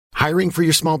Hiring for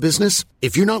your small business?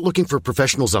 If you're not looking for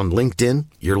professionals on LinkedIn,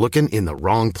 you're looking in the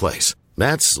wrong place.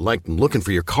 That's like looking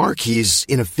for your car keys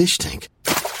in a fish tank.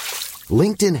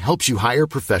 LinkedIn helps you hire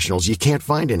professionals you can't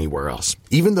find anywhere else,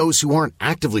 even those who aren't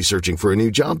actively searching for a new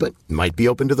job but might be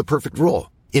open to the perfect role.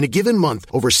 In a given month,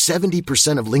 over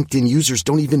 70% of LinkedIn users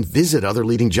don't even visit other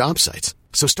leading job sites.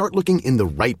 So start looking in the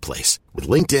right place. With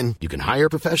LinkedIn, you can hire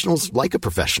professionals like a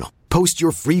professional. Post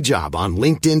your free job on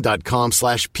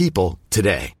linkedin.com/people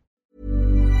today.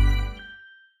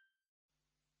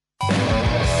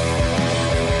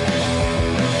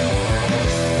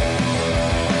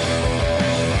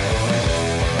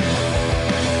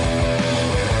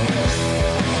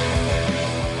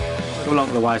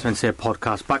 Welcome to the Wise Men Say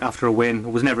podcast. Back after a win.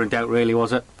 It was never in doubt, really,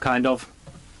 was it? Kind of.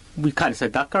 We kind of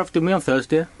said that, Gareth, didn't we, on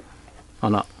Thursday? Or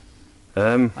not?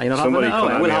 Somebody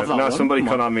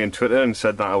come at me on Twitter and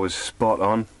said that I was spot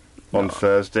on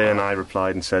Thursday, and I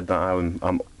replied and said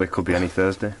that it could be any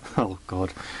Thursday. Oh,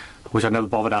 God. I wish I'd never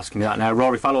bothered asking you that now.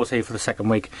 Rory Fallow's here for the second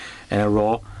week in a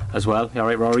row as well. You all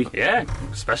right, Rory? Yeah,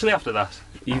 especially after that.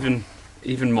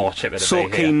 Even more chipper to so be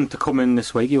here. Keen to come in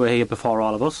this week. You were here before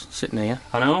all of us, sitting here.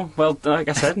 I know. Well, like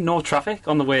I said, no traffic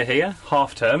on the way here.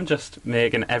 Half term, just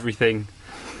making everything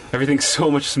so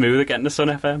much smoother getting to Sun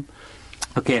FM.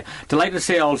 Okay, delighted to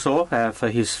say also, for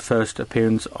his first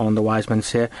appearance on the Wise Men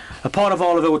Say, a part of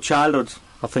all of our childhood,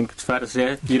 I think it's fair to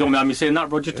say. You don't mind me saying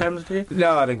that, Roger Thames, do you?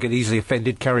 No, I don't get easily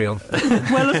offended. Carry on.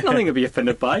 Well, there's nothing to be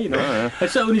offended by, you know. Oh, yeah.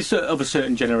 It's only of a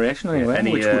certain generation, anyway,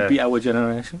 which would be our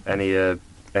generation. Any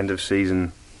end of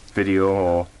season video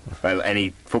or any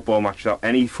football match,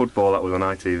 any football that was on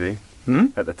ITV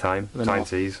at the time,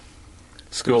 '90s.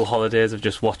 School holidays of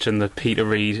just watching the Peter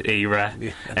Reid era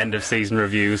end of season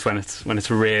reviews when it's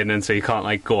raining, so you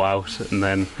can't go out, and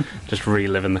then just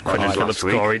reliving the Quidditch Phillips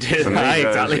glory days.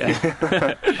 Exactly.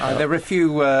 There were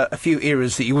a few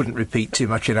eras that you wouldn't repeat too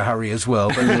much in a hurry as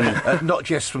well, but not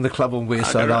just from the club on Weir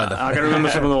side either. I can remember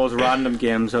some of those random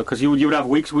games, because you would have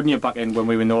weeks, wouldn't you, back in when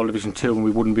we were in All Division 2 and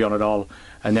we wouldn't be on at all,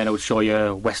 and then it would show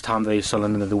you West Ham v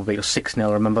Sunderland and they would beat us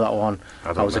 6-0. Remember that one?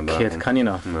 I was a kid. Can you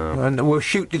know? No. And, well,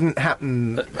 Shoot didn't happen.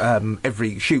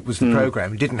 Shoot was the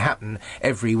programme. It didn't happen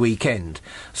every weekend.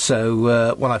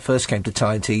 So when I first came to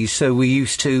Tyne, so we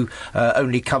used to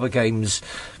only cover games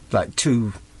like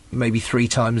 2, maybe 3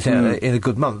 times in a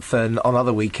good month, and on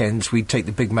other weekends we'd take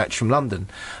the big match from London.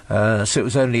 So it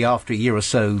was only after a year or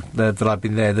so that I'd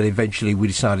been there that eventually we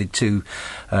decided to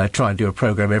try and do a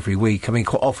programme every week. I mean,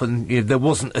 quite often there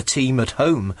wasn't a team at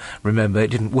home, remember,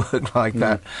 it didn't work like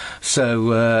that.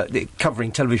 So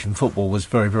covering television football was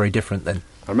very, very different then.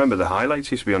 I remember the highlights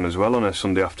used to be on as well on a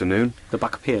Sunday afternoon. The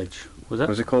back page.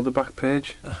 Was it called the back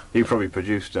page? You probably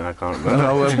produced it, I can't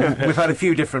remember. We've had a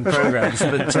few different programmes,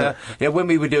 but when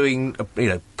we were doing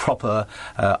proper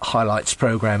highlights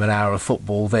programme, an hour of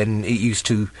football, then it used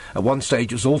to, at one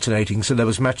stage it was alternating, so there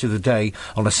was Match of the Day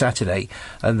on a Saturday,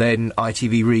 and then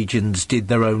ITV Regions did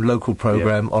their own local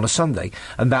programme on a Sunday,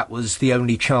 and that was the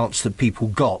only chance that people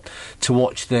got to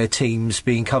watch their teams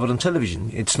being covered on television.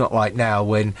 It's not like now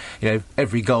when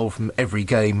every goal from every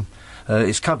game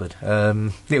is covered.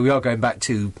 We are going back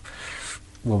to,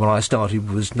 when I started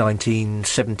was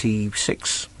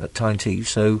 1976 at Tyne T,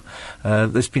 so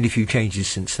there's been a few changes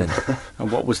since then. And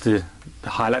what was the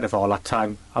highlight of all that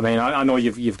time? I mean, I know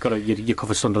you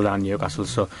cover Sunderland and Newcastle,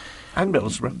 so... And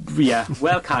Middlesbrough. Yeah,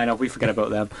 well, kind of. We forget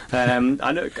about them.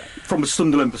 I know, from a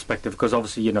Sunderland perspective, because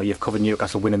obviously, you've covered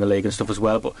Newcastle winning the league and stuff as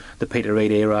well, but the Peter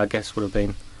Reid era, I guess, would have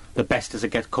been the best as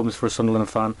it comes for a Sunderland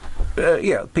fan.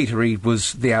 Peter Reid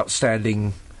was the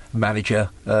outstanding manager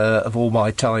of all my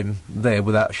time there,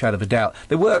 without a shadow of a doubt.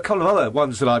 There were a couple of other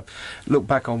ones that I look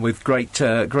back on with great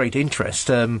interest.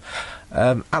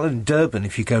 Alan Durbin,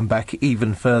 if you're going back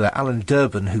even further, Alan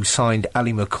Durbin, who signed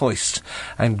Ali McCoist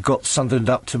and got Sunderland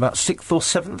up to about 6th or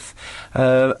 7th,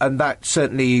 and that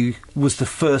certainly was the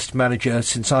first manager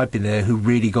since I've been there who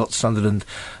really got Sunderland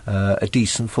a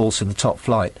decent force in the top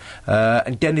flight.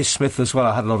 And Dennis Smith as well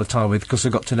I had a lot of time with, because I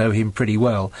got to know him pretty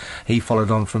well. He followed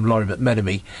on from Laurie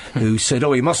McMenemy, who said,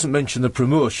 you mustn't mention the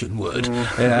promotion word.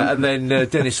 And then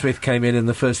Dennis Smith came in, and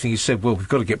the first thing he said, well, we've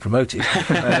got to get promoted,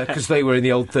 because they were in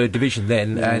the old 3rd division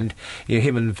then, and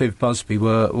him and Viv Busby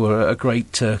were a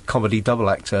great comedy double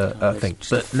act, I think.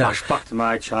 But flashback to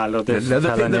my childhood.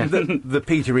 The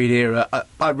Peter Reid era,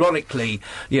 ironically,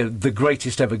 the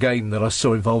greatest ever game that I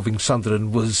saw involving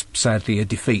Sunderland was sadly a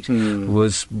defeat.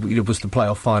 Was the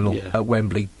playoff final at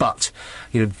Wembley, but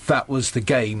that was the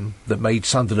game that made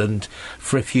Sunderland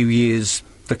for a few years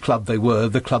the club they were,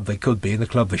 the club they could be, and the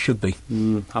club they should be.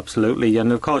 Absolutely,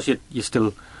 and of course you're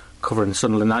still covering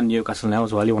Sunderland and Newcastle now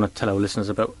as well. You want to tell our listeners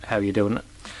about how you're doing it?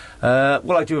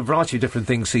 Well, I do a variety of different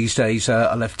things these days.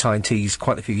 I left Tyne-Tees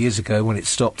quite a few years ago when it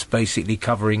stopped basically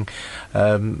covering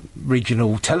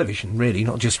regional television, really,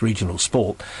 not just regional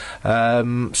sport.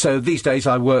 So these days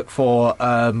I work for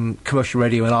commercial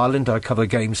radio in Ireland. I cover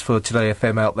games for Today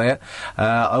FM out there.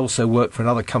 I also work for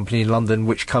another company in London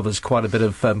which covers quite a bit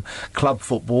of club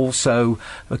football. So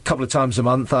a couple of times a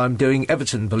month I'm doing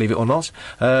Everton, believe it or not.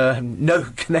 No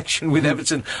connection with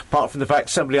Everton, apart from the fact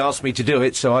somebody asked me to do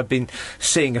it, so I've been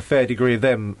seeing a fair degree of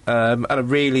them, and a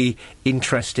really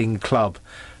interesting club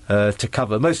to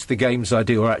cover. Most of the games I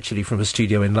do are actually from a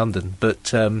studio in London,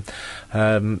 but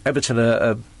Everton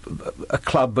are a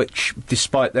club which,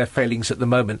 despite their failings at the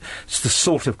moment, it's the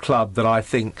sort of club that I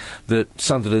think that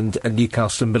Sunderland and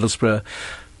Newcastle and Middlesbrough,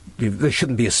 they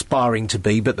shouldn't be aspiring to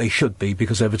be, but they should be,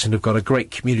 because Everton have got a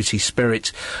great community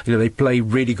spirit. They play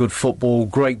really good football,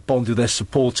 great bond with their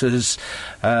supporters,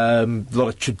 a lot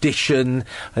of tradition.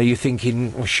 You're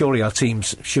thinking, well, surely our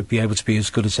teams should be able to be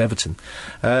as good as Everton.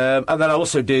 And then I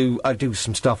also do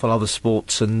some stuff on other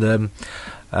sports, and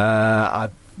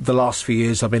the last few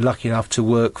years I've been lucky enough to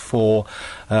work for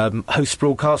host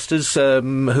broadcasters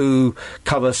who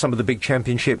cover some of the big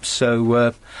championships.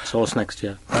 So what's next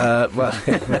year?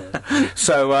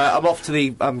 So I'm going to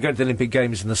the Olympic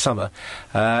Games in the summer.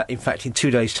 In fact, in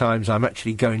 2 days' time I'm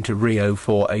actually going to Rio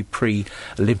for a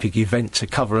pre-Olympic event to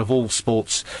cover, of all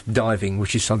sports, diving,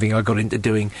 which is something I got into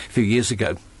doing a few years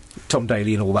ago. Tom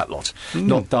Daly and all that lot.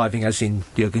 Not diving as in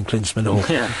Jürgen Klinsmann or...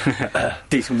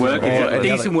 decent work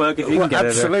if you can get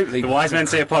absolutely. it. The Wise Men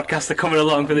Say Podcast are coming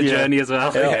along for the journey as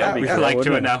well. We'd like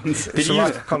to announce. Did you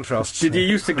use contrasts? Did you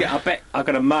used to get... I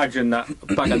can imagine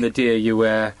that back in the day you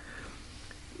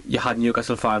had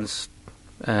Newcastle fans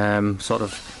sort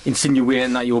of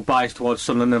insinuating that you were biased towards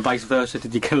Sunderland and vice versa.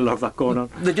 Did you get a lot of that going on?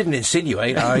 They didn't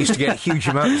insinuate. I used to get a huge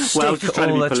amount of stick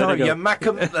all the time. You're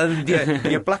Mackham and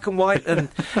you're black and white, and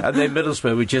then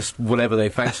Middlesbrough were just whatever they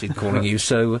fancied calling you.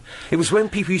 So it was when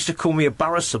people used to call me a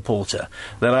Borough supporter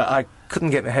that I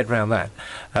couldn't get my head around that.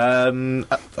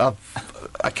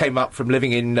 I came up from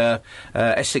living in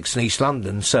Essex and East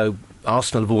London, so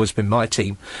Arsenal have always been my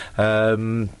team.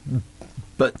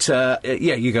 But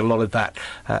you get a lot of that,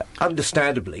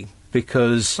 understandably,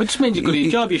 because... Which means you're good at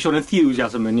your job. You're showing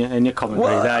enthusiasm in your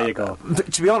commentary. Well, there you go.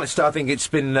 To be honest, I think it's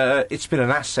been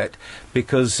an asset,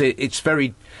 because it's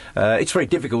very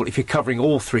difficult if you're covering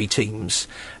all three teams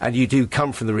and you do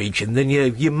come from the region. Then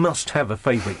you must have a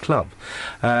favourite club.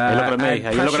 You're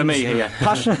looking at me here.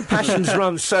 Passions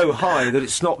run so high that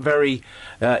it's not very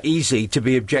easy to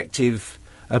be objective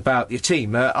about your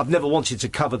team. I've never wanted to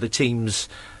cover the teams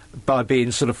by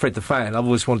being sort of Fred the fan. I've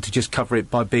always wanted to just cover it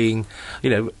by being,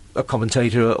 a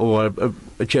commentator or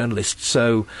a journalist.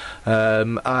 So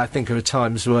I think there are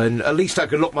times when at least I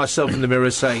can look myself in the mirror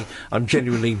saying I'm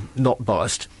genuinely not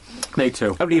biased. Me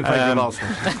too. Only in favour of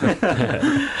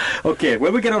Arsenal. Okay,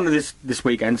 when we get on to this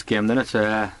weekend's game, then it's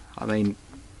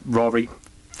Rory,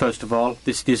 first of all,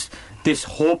 this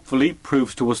hopefully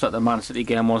proves to us that the Man City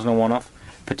game wasn't a one-off.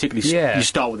 Particularly, you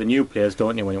start with the new players,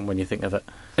 don't you, when you think of it?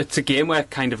 It's a game where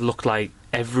it kind of looked like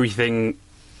everything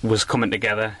was coming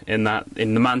together. In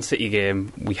the Man City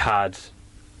game, we had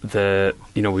we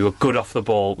were good off the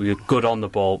ball, we were good on the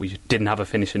ball, we didn't have a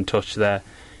finishing touch there.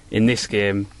 In this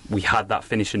game, we had that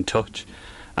finishing touch.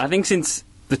 And I think since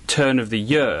the turn of the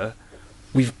year,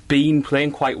 we've been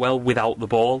playing quite well without the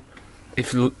ball.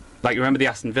 If you remember the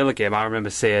Aston Villa game, I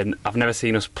remember saying, I've never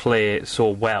seen us play so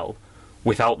well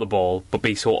without the ball, but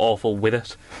be so awful with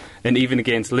it. And even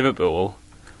against Liverpool,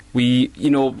 we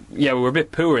were a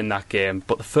bit poor in that game,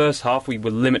 but the first half we were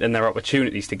limiting their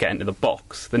opportunities to get into the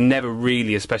box. They never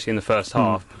really, especially in the first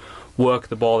half,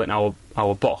 worked the ball in our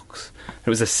box. It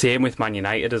was the same with Man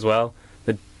United as well.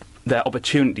 Their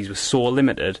opportunities were so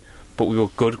limited, but we were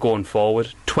good going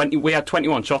forward. We had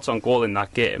 21 shots on goal in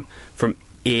that game from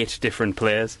 8 different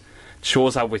players. It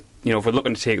shows how if we're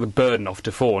looking to take the burden off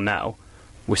Defoe now,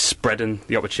 we're spreading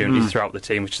the opportunities throughout the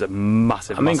team, which is a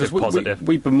massive positive.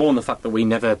 We bemoan the fact that we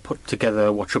never put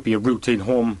together what should be a routine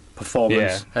home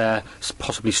performance.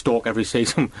 Possibly Stoke every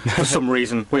season for some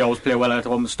reason. We always play well at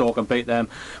home, Stoke, and beat them.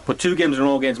 But 2 games in a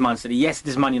row against Man City. Yes,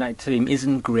 this Man United team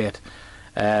isn't great,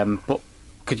 but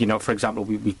for example,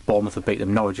 we Bournemouth have beat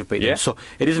them, Norwich have beat them. So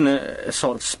it isn't a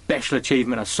sort of special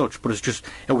achievement as such, but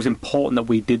it was important that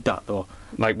we did that, though.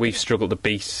 Like, we've struggled to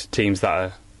beat teams that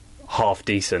are half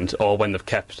decent, or when they've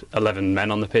kept 11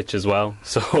 men on the pitch as well.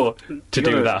 So to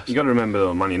do that, you got to remember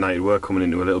though, Man United were coming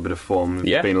into a little bit of form.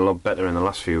 It's been a lot better in the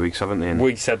last few weeks, haven't they? And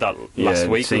we said that last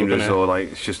week. It seemed as though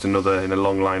it's just another in a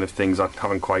long line of things that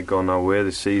haven't quite gone our way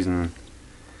this season.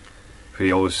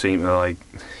 We always seem to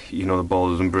the ball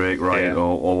doesn't break right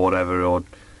or whatever, or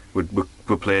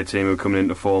we play a team who are coming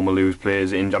into form, we lose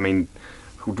players.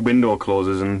 Window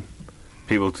closes and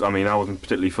people. I wasn't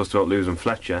particularly fussed about losing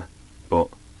Fletcher, but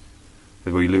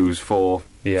if we lose 4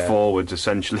 forwards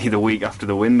essentially the week after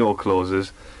the window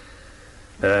closes,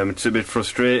 it's a bit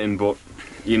frustrating. But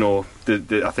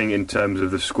I think in terms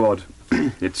of the squad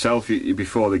itself,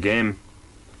 before the game,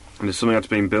 there's something that's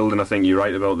been building. I think you're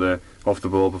right about the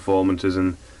off-the-ball performances,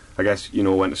 and I guess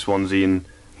went to Swansea and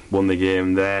won the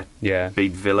game there. Yeah,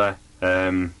 beat Villa,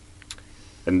 and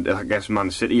I guess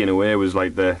Man City in a way was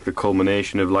like the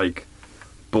culmination of like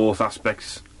both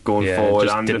aspects. Going forward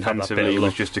and defensively, it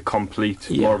was just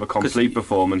more of a complete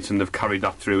performance, and they've carried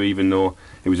that through, even though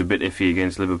it was a bit iffy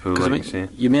against Liverpool.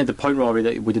 You made the point, Rory,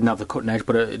 that we didn't have the cutting edge,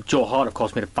 but Joe Hart, of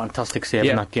course, made a fantastic save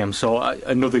in that game. So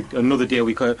another day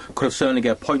we could have certainly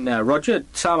get a point there.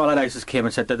 Sam Allardyce came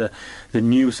and said that the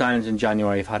new signings in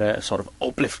January have had a sort of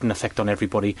uplifting effect on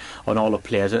everybody, on all the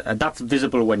players, and that's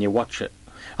visible when you watch it.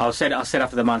 I said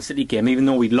after the Man City game, even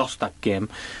though we lost that game,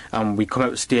 and we come out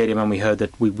of the stadium and we heard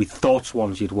that we thought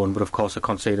Swansea had won, but of course they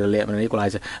conceded a late and an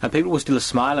equaliser, and people were still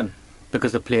smiling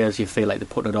because the players, you feel like they're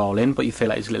putting it all in, but you feel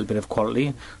like there's a little bit of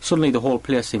quality. Suddenly the whole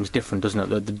place seems different,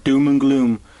 doesn't it? The doom and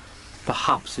gloom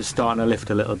perhaps is starting to lift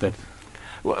a little bit.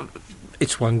 Well,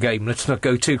 it's one game. Let's not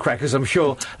go too crackers. I'm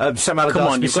sure Sam Allardyce. Come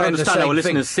on, you've got to understand our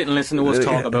listeners sit and listen to us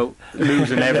talk about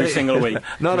losing every single week.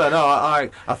 No. I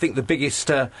think the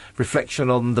biggest reflection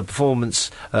on the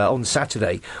performance on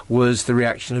Saturday was the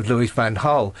reaction of Louis van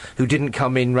Gaal, who didn't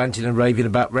come in ranting and raving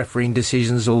about refereeing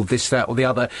decisions or this, that or the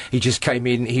other. He just came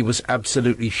in, he was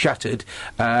absolutely shattered,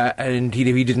 and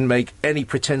he didn't make any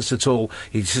pretence at all.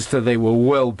 He just said they were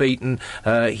well beaten.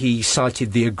 He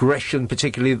cited the aggression,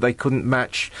 particularly, that they couldn't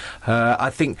match. I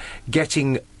think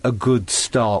getting a good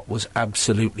start was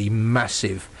absolutely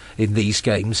massive in these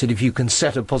games, and if you can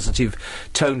set a positive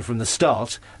tone from the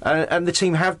start, and the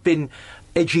team have been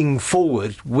edging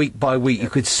forward week by week, you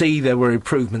could see there were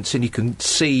improvements, and you can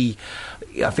see,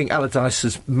 I think Allardyce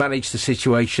has managed the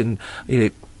situation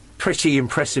pretty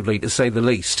impressively, to say the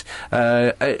least.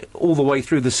 All the way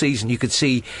through the season, you could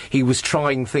see he was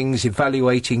trying things,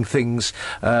 evaluating things,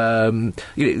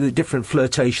 the different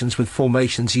flirtations with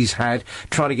formations he's had,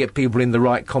 trying to get people in the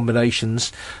right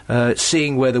combinations,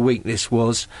 seeing where the weakness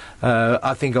was.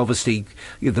 I think, obviously,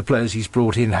 the players he's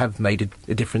brought in have made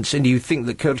a difference, and you think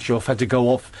that Kurtishov had to go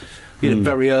off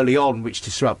very early on, which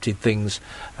disrupted things.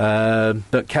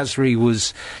 But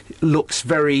Khazri looks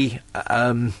very...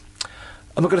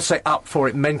 I'm not going to say up for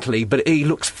it mentally, but he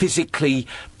looks physically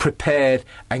prepared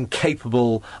and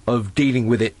capable of dealing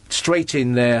with it. Straight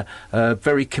in there,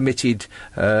 very committed,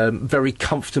 very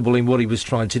comfortable in what he was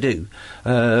trying to do.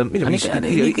 He's not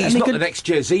the next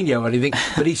Jorginho or anything,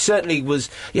 but he certainly was.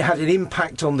 He had an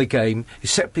impact on the game.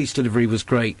 His set-piece delivery was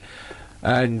great.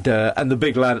 And the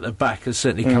big lad at the back has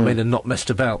certainly come in and not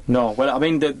messed about. No, well, I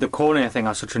mean, the corner thing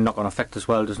has such a knock-on effect as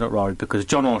well, doesn't it, Rory? Because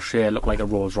John O'Shea looked like a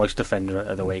Rolls-Royce defender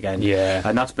at the weekend. Yeah.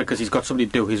 And that's because he's got somebody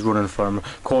to do his running for him.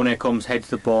 Corner comes, heads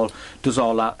the ball, does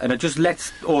all that. And it just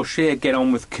lets O'Shea get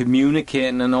on with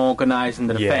communicating and organising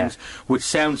the defence, which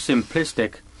sounds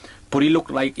simplistic. But he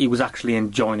looked like he was actually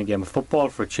enjoying a game of football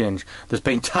for a change. There's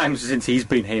been times since he's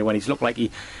been here when he's looked like he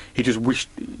just wished,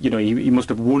 he must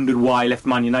have wondered why he left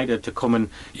Man United to come and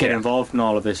get involved in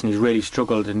all of this, and he's really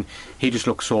struggled, and he just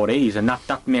looks so at ease, and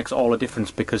that makes all the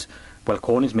difference because, well,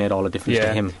 Corney's made all the difference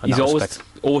to him.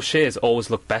 O'Shea's always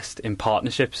looked best in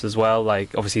partnerships as well.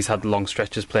 Like, obviously he's had long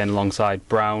stretches playing alongside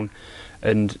Brown,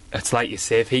 and it's like you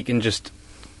say, if he can just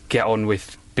get on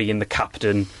with being the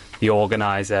captain, the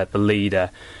organiser, the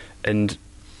leader, and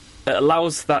it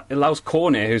allows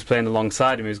Cornet, who's playing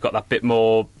alongside him, who's got that bit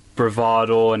more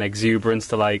bravado and exuberance,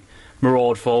 to like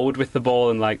maraud forward with the ball,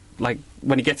 and like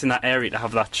when he gets in that area to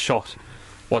have that shot,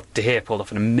 what De Gea pulled off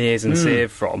an amazing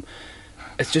save from.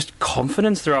 It's just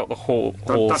confidence throughout the whole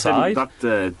side.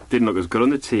 That didn't look as good on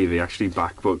the TV actually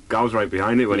back, but I was right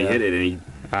behind it when he hit it, and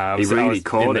he really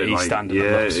caught it.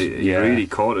 He really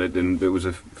caught it, and it was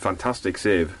a fantastic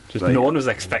save. No one was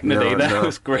expecting it either. It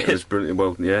was great. It was brilliant.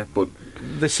 Well, yeah, but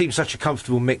there seems such a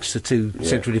comfortable mix, the two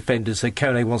central defenders. So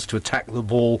Kone wants to attack the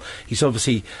ball. He's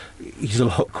a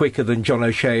lot quicker than John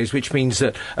O'Shea is, which means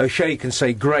that O'Shea can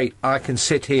say, "Great, I can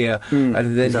sit here,"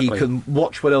 and then he can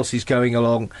watch what else is going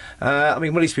along. I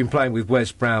mean, when he's been playing with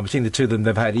Wes Brown, between the two of them,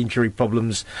 they've had injury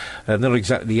problems. They're not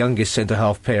exactly the youngest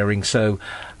centre-half pairing, so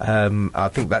I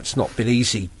think that's not been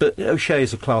easy. But O'Shea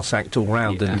is a class act all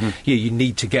round, and you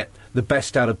need to get the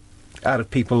best out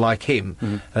of people like him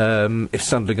if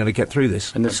Sunderland are going to get through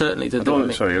this. And certainly I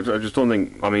just don't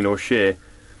think. I mean, O'Shea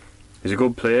is a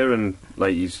good player, and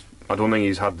I don't think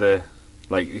he's had the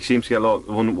like he seems to get a lot of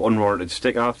unwarranted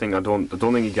stick. I don't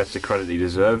think he gets the credit he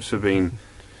deserves for being.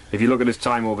 If you look at his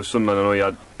time over Sunderland, I know he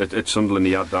had at Sunderland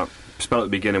he had that spell at the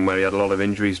beginning where he had a lot of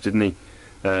injuries, didn't he?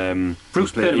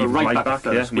 Bruce played him right back,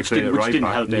 which didn't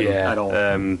help him at all.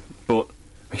 But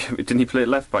didn't he play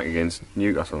left back against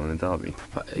Newcastle in the derby?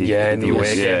 In the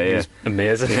away game, he was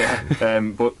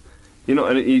amazing. But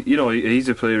he's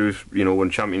a player who's won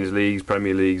Champions Leagues,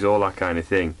 Premier Leagues, all that kind of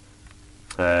thing.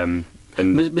 And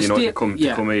to come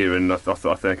here, and I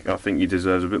think he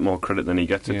deserves a bit more credit than he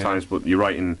gets at times. But you're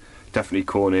right, and definitely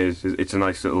Cornet it's a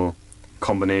nice little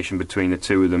combination between the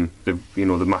two of them. They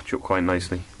match up quite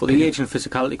nicely. But the age and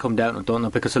physicality come down, don't they?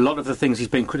 Because a lot of the things he's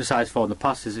been criticised for in the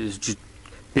past is just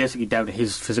basically down to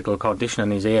his physical condition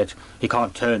and his age. He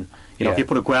can't turn. If you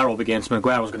put Aguero up against him,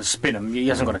 Aguero's going to spin him. He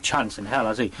hasn't got a chance in hell,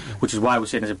 has he? Which is why we're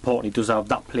saying it's important he does have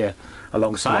that player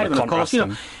alongside him. And of course, he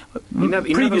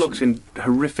never looks in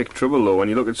horrific trouble though. When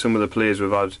you look at some of the players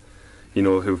we've had,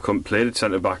 who've played at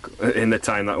centre back in the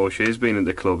time that O'Shea's been at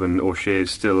the club, and O'Shea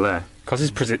is still there. Because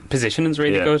his positioning's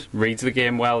really good, reads the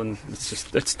game well, and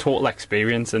it's total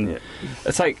experience. And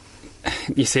it's like,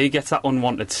 you see, he gets that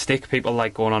unwanted stick. People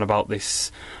like going on about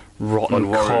this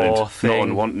rotten core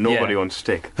thing. Nobody wants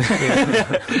stick.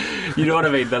 You know what I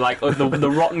mean? They're like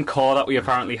the rotten core that we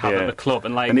apparently have at the club,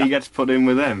 and he gets put in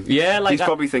with them. Yeah, like he's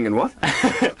probably thinking, what?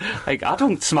 Like, I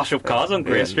don't smash up cars on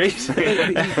Grey Street.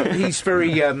 He's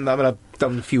very. I've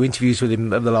done a few interviews with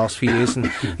him over the last few years, and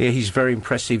he's very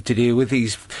impressive to deal with.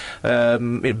 He's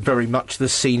very much the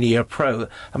senior pro.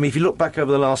 I mean, if you look back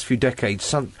over the last few decades,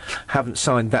 some haven't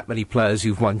signed that many players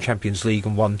who've won Champions League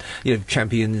and won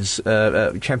championships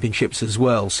as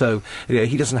well. So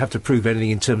he doesn't have to prove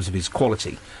anything in terms of his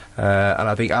quality. And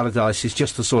I think Allardyce is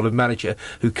just the sort of manager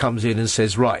who comes in and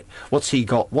says, right, what's he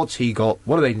got, what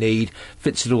do they need,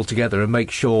 fits it all together and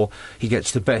makes sure he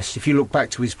gets the best. If you look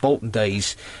back to his Bolton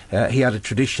days, he had a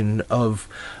tradition of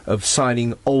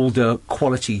signing older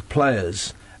quality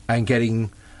players and getting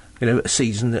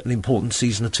an important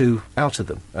season or two out of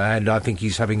them, and I think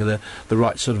he's having the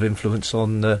right sort of influence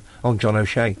on John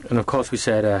O'Shea. And of course we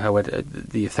said how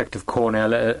the effect of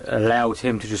Cornell allowed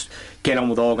him to just get on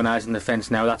with organising the defence.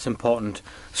 Now that's important,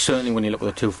 certainly when you look at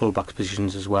the two full-back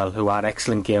positions as well, who had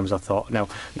excellent games, I thought. Now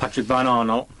Patrick Van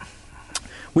Arnold,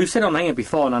 we've said on here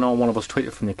before, and I know one of us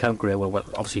tweeted from the account, Grey, well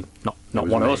obviously not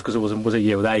one of us, because it was a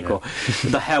year with Aiko,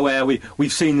 but how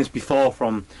we've seen this before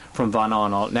from Van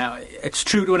Arnold. Now it's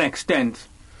true to an extent,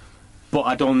 but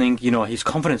I don't think his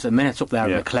confidence at the minute's up there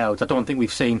in the clouds. I don't think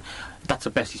we've seen that's the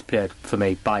best he's played for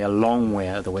me by a long way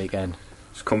at the weekend.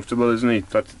 He's comfortable, isn't he?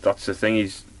 That's the thing.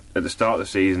 He's at the start of the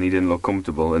season he didn't look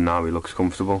comfortable, and now he looks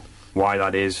comfortable. Why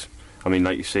that is, I mean,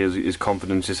 like you say, his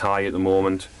confidence is high at the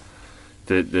moment.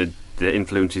 The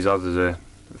influence he has as a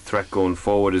threat going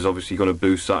forward is obviously going to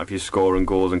boost that if you're scoring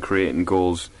goals and creating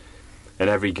goals. And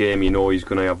every game, he's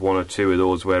going to have one or two of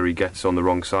those where he gets on the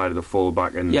wrong side of the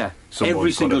full-back. And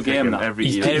every single game.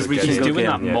 He's doing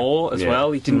that more as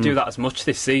well. He didn't do that as much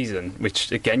this season,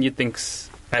 which again you'd think.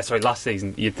 Last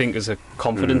season you'd think was a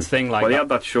confidence thing. Like, he had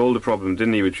that shoulder problem,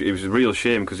 didn't he? Which it was a real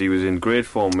shame because he was in great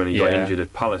form when he got injured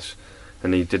at Palace,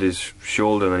 and he did his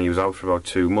shoulder and he was out for about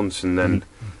 2 months, and then.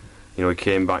 He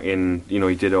came back in,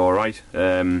 he did all right.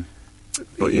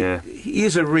 But he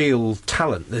is a real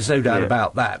talent, there's no doubt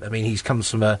about that. I mean, he comes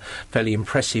from a fairly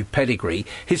impressive pedigree.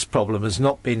 His problem has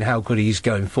not been how good he's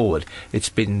going forward, it's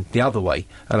been the other way.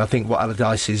 And I think what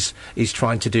Allardyce is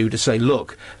trying to do to say,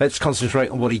 look, let's concentrate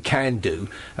on what he can do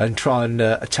and try and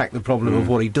attack the problem of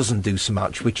what he doesn't do so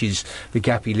much, which is the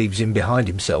gap he leaves in behind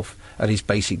himself and his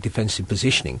basic defensive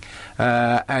positioning.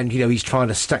 And he's trying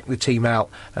to stack the team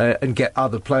out and get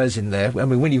other players in there. I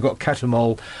mean, when you've got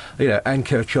Catamol, and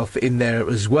Kirchhoff in there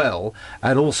as well,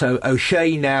 and also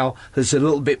O'Shea now has a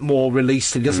little bit more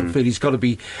released, and he doesn't feel he's got to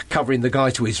be covering the guy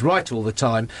to his right all the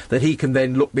time, that he can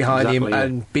then look behind him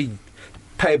and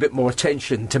pay a bit more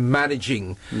attention to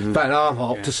managing Van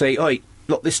Arnold to say, oi,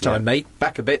 not this time, mate,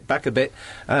 back a bit,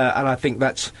 and I think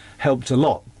that's helped a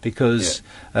lot. Because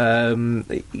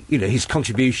his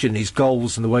contribution, his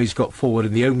goals, and the way he's got forward,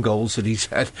 and the own goals that he's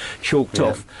had chalked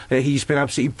off, he's been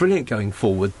absolutely brilliant going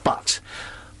forward. But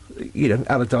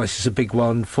Allardyce is a big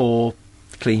one for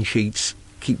clean sheets,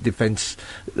 keep defence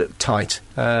tight,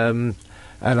 and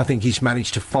I think he's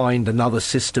managed to find another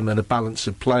system and a balance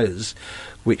of players,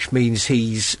 which means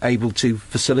he's able to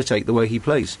facilitate the way he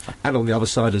plays. And on the other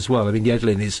side as well, I mean,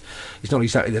 Yedlin is not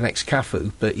exactly the next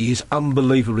Cafu, but he is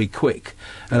unbelievably quick,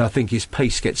 and I think his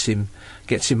pace gets him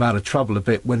out of trouble a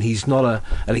bit when he's not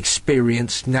an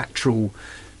experienced, natural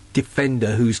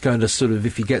defender who's going to sort of,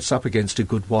 if he gets up against a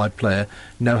good wide player,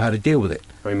 know how to deal with it.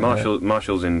 I mean,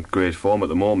 Marshall's in great form at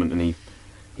the moment, and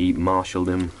he marshalled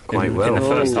him quite well. In the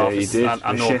first half. He did.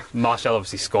 I know Martial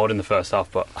obviously scored in the first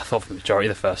half, but I thought for the majority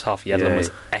of the first half, Yedlin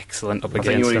was excellent up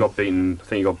against him. I think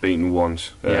he got beaten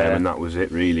once, and that was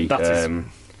it, really. That's his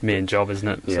main job, isn't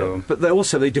it? Yeah. So. But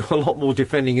they do a lot more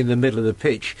defending in the middle of the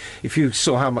pitch. If you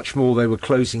saw how much more they were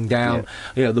closing down,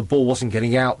 the ball wasn't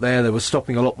getting out there. They were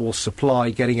stopping a lot more supply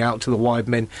getting out to the wide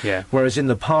men. Yeah. Whereas in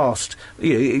the past,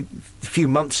 a few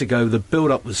months ago, the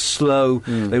build-up was slow.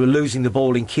 They were losing the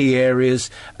ball in key areas,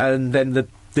 and then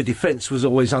the defence was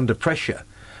always under pressure.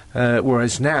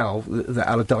 Whereas now, the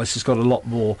Allardyce has got a lot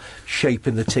more shape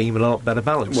in the team and a lot better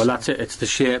balance. Well, that's it. It's the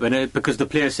shape, and because the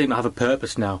players seem to have a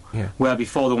purpose now. Yeah. Where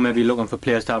before they were maybe looking for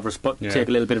players to have take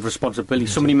a little bit of responsibility.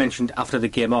 Somebody mentioned after the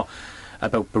game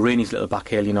about Barini's little back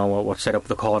heel, what set up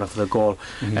the corner for the goal,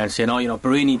 and saying,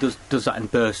 Barini does that in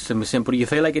bursts, and we're saying, but you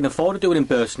feel like you can afford to do it in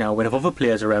bursts now when other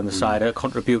players around the side are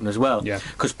contributing as well.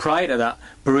 Because prior to that,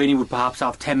 Barini would perhaps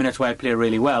have 10 minutes where he'd play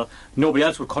really well, nobody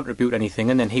else would contribute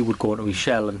anything, and then he would go into his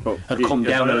shell and come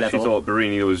down a level. I thought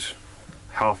Barini was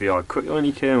half a yard quicker when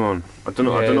he came on. I don't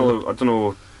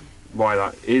know why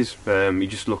that is. He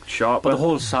just looked sharper. But the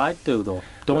whole side do, though,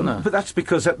 don't they? But that's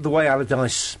because the way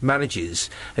Allardyce manages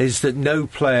is that no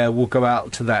player will go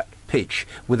out to that pitch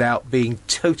without being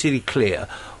totally clear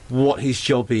what his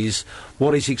job is,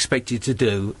 what he's expected to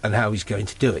do, and how he's going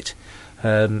to do it.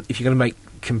 If you're going to make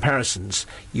comparisons,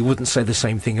 you wouldn't say the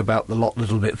same thing about the lot a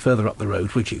little bit further up the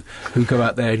road, would you? Who go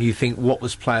out there and you think, what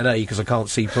was plan A, because I can't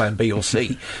see plan B or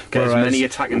C. Get as many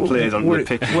attacking players on the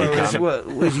pitch.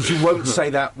 Whereas you won't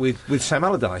say that with Sam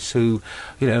Allardyce, who,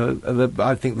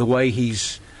 I think the way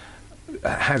he's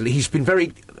been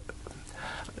very...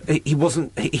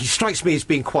 He strikes me as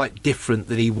being quite different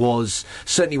than he was,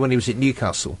 certainly when he was at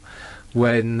Newcastle,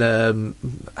 when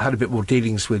had a bit more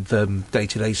dealings with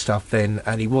day-to-day stuff then,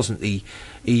 and he wasn't the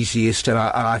easiest, and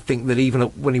I think that even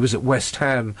when he was at West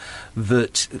Ham,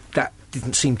 that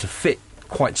didn't seem to fit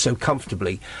quite so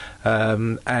comfortably,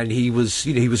 and he was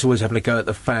always having a go at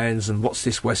the fans and what's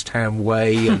this West Ham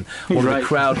way, and what do the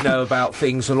crowd know about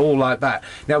things and all like that.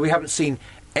 Now we haven't seen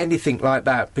anything like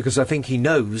that, because I think he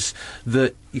knows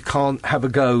that you can't have a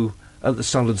go at the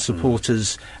Sunderland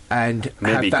supporters and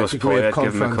maybe have that degree of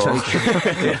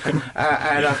confrontation.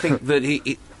 And I think that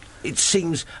it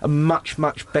seems a much,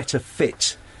 much better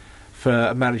fit for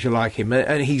a manager like him.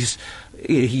 And he's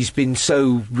been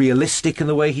so realistic in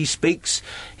the way he speaks.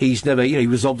 He's never, he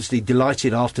was obviously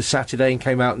delighted after Saturday and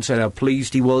came out and said how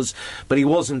pleased he was, but he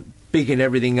wasn't bigging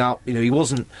everything up. He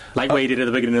wasn't like what he did at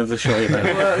the beginning of the show.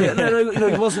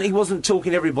 He wasn't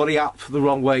talking everybody up the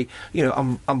wrong way.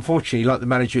 Unfortunately, like the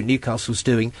manager at Newcastle's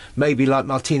doing, maybe like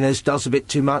Martinez does a bit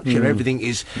too much, and everything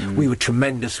is. We were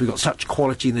tremendous. We got such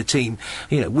quality in the team.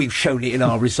 We've shown it in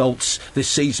our results this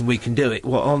season. We can do it.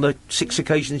 Well, on the 6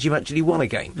 occasions you've actually won a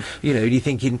game. You're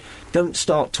thinking, don't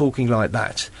start talking like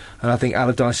that. And I think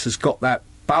Allardyce has got that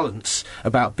balance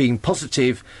about being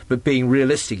positive but being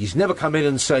realistic. He's never come in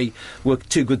and say we're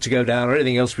too good to go down or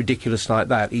anything else ridiculous like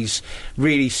that. He's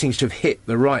really seems to have hit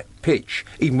the right pitch.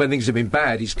 Even when things have been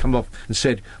bad, he's come up and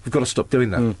said we've got to stop doing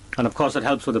that. And of course it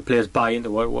helps when the players buy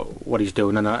into what he's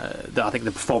doing, and I think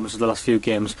the performances of the last few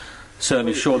games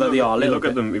certainly show that they are a little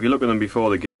bit. If you look at them before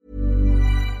the game.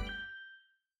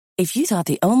 If you thought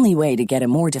the only way to get a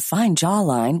more defined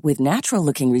jawline with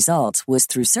natural-looking results was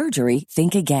through surgery,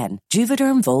 think again.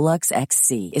 Juvederm Volux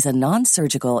XC is a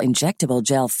non-surgical injectable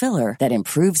gel filler that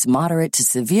improves moderate to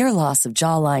severe loss of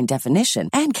jawline definition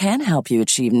and can help you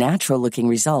achieve natural-looking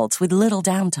results with little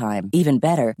downtime. Even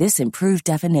better, this improved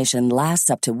definition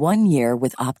lasts up to 1 year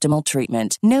with optimal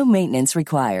treatment. No maintenance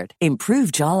required.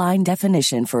 Improve jawline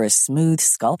definition for a smooth,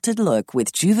 sculpted look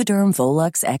with Juvederm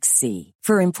Volux XC.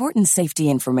 For important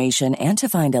safety information and to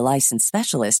find a licensed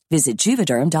specialist, visit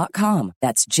Juvederm.com.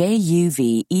 That's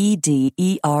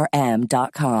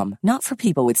JUVEDERM.com. Not for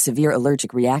people with severe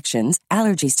allergic reactions,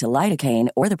 allergies to lidocaine,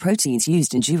 or the proteins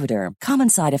used in Juvederm. Common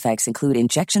side effects include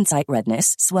injection site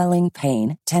redness, swelling,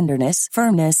 pain, tenderness,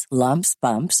 firmness, lumps,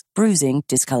 bumps, bruising,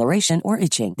 discoloration, or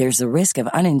itching. There's a risk of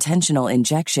unintentional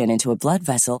injection into a blood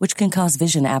vessel, which can cause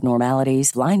vision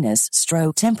abnormalities, blindness,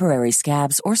 stroke, temporary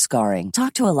scabs, or scarring.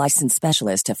 Talk to a licensed specialist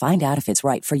to find out if it's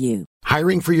right for you.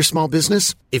 Hiring for your small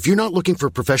business? If you're not looking for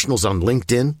professionals on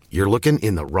LinkedIn, you're looking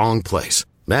in the wrong place.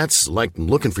 That's like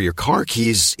looking for your car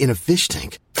keys in a fish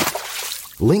tank.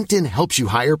 LinkedIn helps you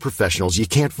hire professionals you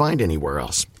can't find anywhere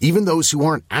else, even those who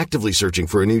aren't actively searching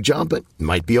for a new job but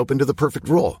might be open to the perfect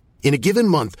role. In a given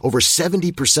month, over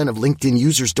 70% of LinkedIn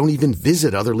users don't even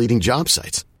visit other leading job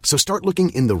sites. So start looking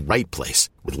in the right place.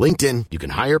 With LinkedIn, you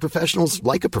can hire professionals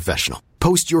like a professional.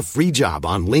 Post your free job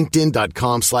on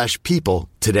linkedin.com/people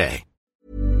today.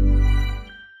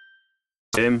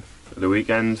 game at the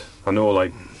weekend. I know,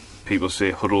 like, people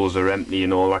say huddles are empty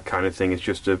and all that kind of thing. It's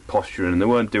just a posturing, and they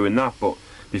weren't doing that. But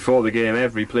before the game,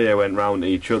 every player went round to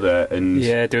each other and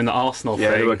doing the Arsenal thing.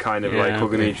 Yeah, they were kind of like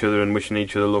hugging each other and wishing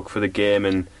each other luck for the game,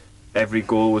 and every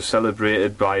goal was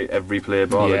celebrated by every player,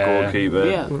 by the goalkeeper.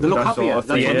 Yeah, they look happy at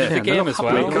the end of the game as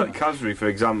well. Kazri, for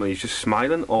example, he's just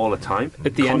smiling all the time.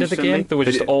 At the end of the game, they were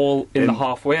just all in the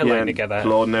halfway line together,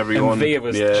 applauding everyone. And Villa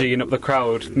was geeing up the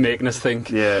crowd, making us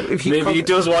think, maybe he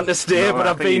does want to stay, but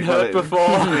I've been hurt before.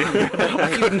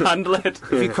 I couldn't handle it.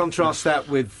 If you contrast that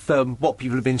with what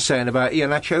people have been saying about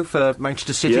Iheanacho for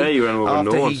Manchester City, he ran over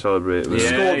no one celebrated.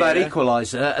 Scored that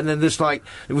equaliser, and then there's like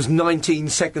it was 19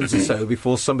 seconds or so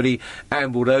before somebody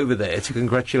ambled over there to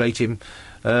congratulate him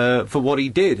for what he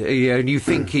did. And you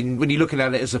think, when you're looking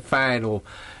at it as a fan, or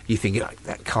you think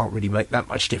that can't really make that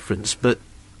much difference, but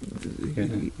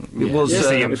it was. You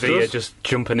see him Villa just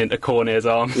jumping into Cornet's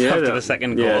arms after the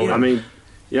second goal.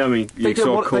 They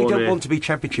don't want to be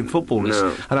championship footballers,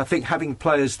 and I think having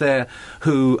players there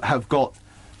who have got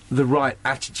the right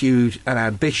attitude and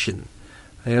ambition.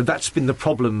 That's been the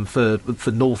problem for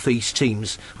North East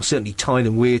teams, or certainly Tyne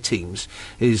and Weir teams,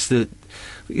 is that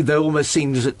there almost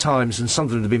seems at times, and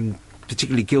Sunderland have been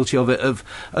particularly guilty of it,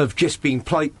 of just being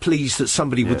pleased that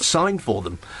somebody would sign for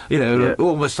them.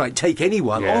 Almost like take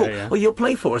anyone. You'll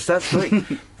play for us. That's great.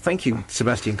 Thank you,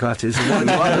 Sebastian Coates. And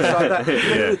like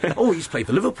that. He's played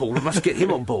for Liverpool. I must get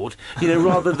him on board.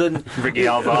 Rather than Ricky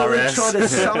Alvarez trying to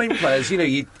sign players.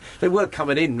 They were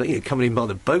coming in by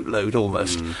the boatload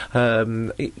almost.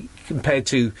 Compared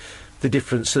to the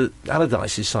difference at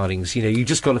Allardyce's signings, you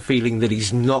just got a feeling that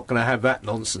he's not going to have that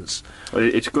nonsense. Well,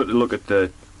 it's good to look at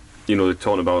the. They're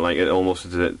talking about like it almost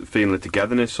as a feeling of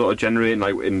togetherness sort of generating,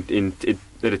 like in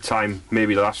at a time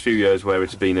maybe the last few years where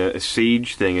it's been a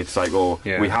siege thing. It's like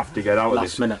we have to get out of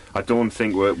this. Minute. I don't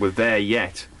think we're there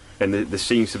yet, and there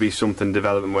seems to be something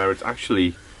developing where it's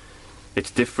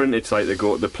different. It's like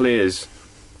the players,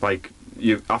 like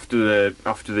after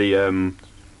the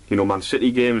Man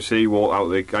City game, City walked out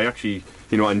there. I actually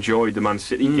enjoyed the Man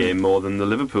City game more than the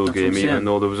Liverpool game, even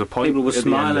though there was a point. People were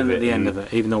smiling at the end of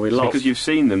it, even though we lost. Because you've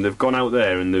seen them, they've gone out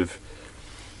there and they've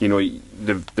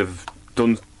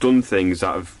done things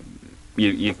that have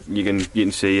you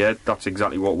can see. That's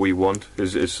exactly what we want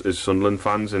as Sunderland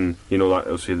fans, and that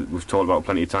obviously we've talked about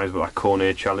plenty of times. But that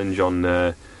Cornet challenge on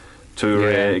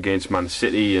Toure against Man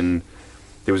City, and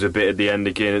there was a bit at the end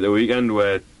again at the weekend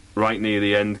where right near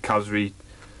the end, Kazri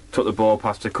took the ball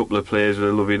past a couple of players with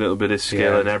a lovely little bit of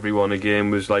skill, and everyone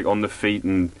again was like on the feet,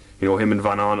 and him and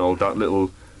Van Arnold, that little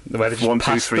 1,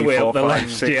 2, 3, 4,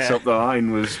 5, 6 up the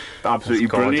line was absolutely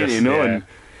brilliant, and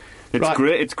it's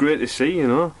great. It's great to see,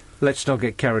 Let's not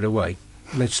get carried away.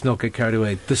 They're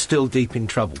still deep in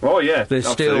trouble. Oh yeah, they're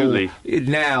absolutely. Still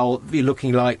now. You're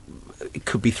looking like it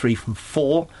could be 3 from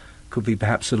 4. Could be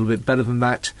perhaps a little bit better than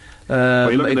that.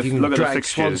 If you can drag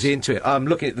Swansea into it. I'm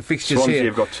looking at the fixtures Swansea here.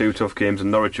 have got 2 tough games,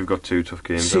 and Norwich have got 2 tough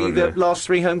games. See the last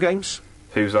 3 home games?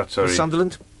 Who's that, sorry?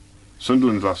 Sunderland.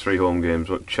 Sunderland's last 3 home games.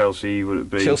 What, Chelsea, would it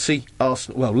be? Chelsea,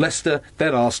 Arsenal. Well, Leicester,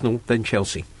 then Arsenal, then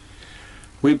Chelsea.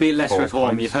 We beat Leicester at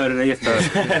home. You've heard it here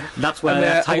first. That's where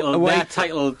their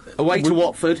title... Away to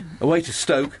Watford, away to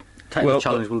Stoke.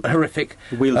 Challenge will be horrific.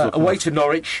 Away to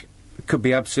Norwich, could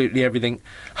be absolutely everything.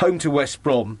 Home to West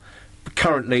Brom.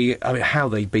 Currently, how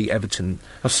they beat Everton.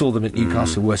 I saw them at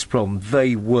Newcastle, West Brom.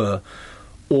 They were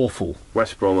awful.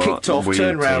 West Brom kicked off,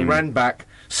 turned round, ran back,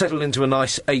 settled into a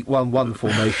nice 8-1-1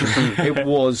 formation. It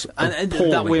was and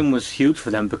that win was huge for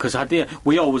them, because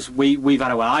we've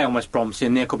had our eye on West Brom,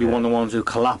 saying they could be one of the ones who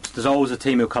collapsed. There's always a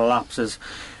team who collapses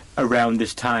around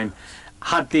this time.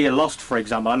 Had they lost, for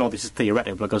example, I know this is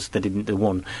theoretical because they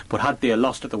won, but had they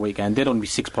lost at the weekend, they'd only be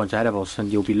 6 points ahead of us,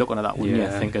 and you'll be looking at that one,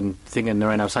 thinking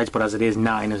they're in our sights. But as it is,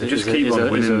 9 they just keep on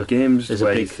winning games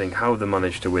where you think how they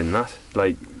managed to win that.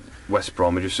 Like West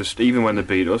Brom, just even when they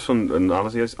beat us on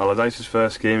Allardyce's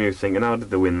first game, you were thinking, how did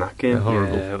they win that game? They're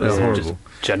horrible. Yeah, it was just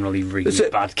generally really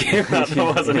bad game,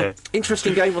 wasn't it?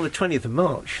 Interesting game on the 20th of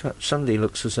March. That Sunday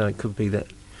looks as though it could be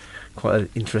quite an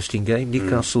interesting game.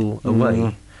 Newcastle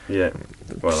away. Yeah,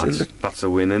 well, that's a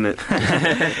win, isn't it?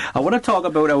 I want to talk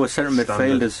about our centre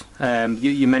midfielders.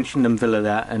 You mentioned them, Villa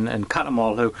there, and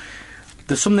Cattermole, who...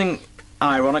 There's something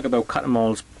ironic about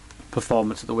Cattermole's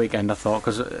performance at the weekend, I thought,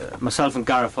 because myself and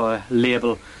Gareth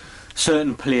label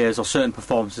certain players or certain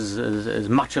performances as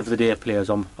match of the day players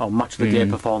or match of the day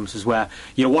performances, where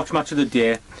you watch match of the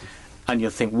day and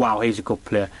you'll think, wow, he's a good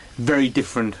player. Very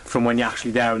different from when you're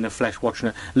actually there in the flesh watching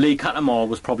it. Lee Cattermole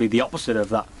was probably the opposite of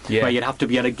that, where you'd have to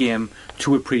be at a game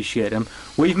to appreciate him.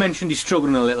 We've mentioned he's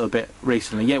struggling a little bit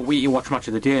recently. You watch match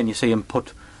of the day and you see him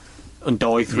put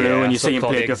Undoy through, and you see him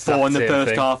play a 4 in the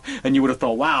first half, and you would have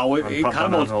thought, wow,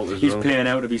 he's playing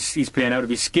out of his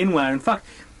skin. Where in fact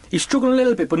he struggled a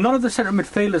little bit, but none of the centre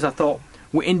midfielders I thought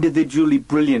were individually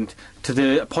brilliant to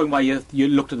the point where you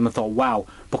looked at them and thought, wow.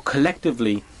 But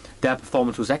collectively, their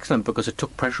performance was excellent because it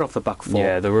took pressure off the back four.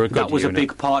 Yeah, they were a good That was unit. a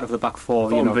big part of the back four,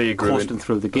 coasting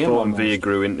through the game. Villa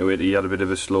grew into it. He had a bit of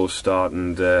a slow start,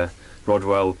 and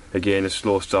Rodwell again a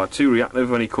slow start. Too reactive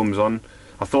when he comes on.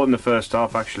 I thought in the first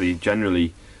half actually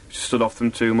generally stood off them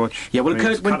too much. Yeah, well,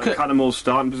 Cattermole's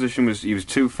starting position was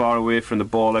too far away from the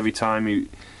ball every time.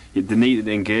 They needed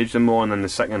to engage them more, and then the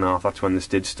second half, that's when they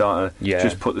did start to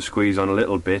just put the squeeze on a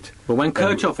little bit. But when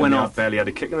Kirchhoff went off, barely had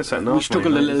a kick in the second half. We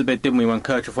struggled a little bit, didn't we, when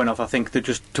Kirchhoff went off? I think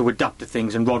to adapt to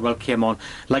things, and Rodwell came on.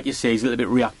 Like you say, he's a little bit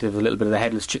reactive, a little bit of the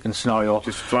headless chicken scenario.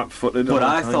 Just flat-footed. But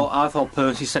I thought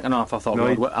Percy's second half, I thought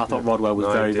Rodwell was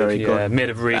very, very good. Yeah, made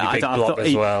a really big block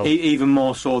as well. Even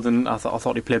more so than I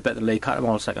thought he played better than Lee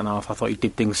Cattermole's second half. I thought he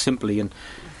did things simply, and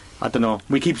I don't know.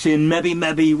 We keep saying maybe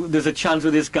there's a chance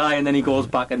with this guy, and then he goes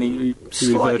back and he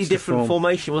slightly different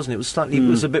formation, wasn't it? It was slightly. It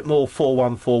was a bit more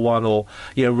 4-1-4-1, or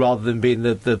rather than being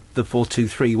the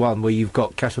 4-2-3-1, where you've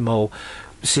got Cattermole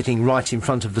sitting right in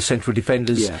front of the central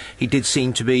defenders. Yeah. He did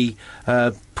seem to be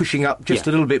pushing up just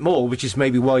a little bit more, which is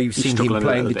maybe why you've seen him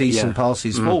playing the decent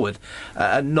passes forward,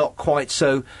 and not quite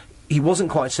so. He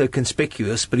wasn't quite so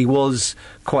conspicuous, but he was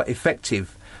quite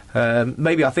effective.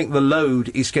 Maybe I think the load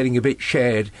is getting a bit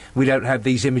shared. We don't have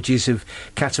these images of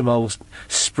Cattermole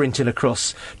sprinting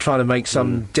across, trying to make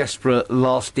some desperate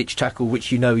last-ditch tackle, which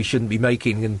he shouldn't be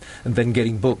making, and then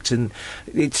getting booked. And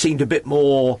it seemed a bit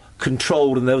more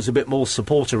controlled, and there was a bit more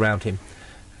support around him.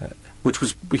 Which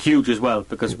was huge as well,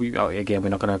 because we're not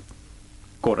going to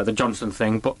go to the Johnson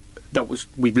thing, but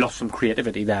we've lost some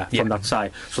creativity there from that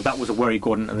side. So that was a worry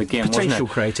going into the game, potential wasn't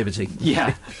it? Creativity.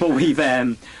 Yeah, but he's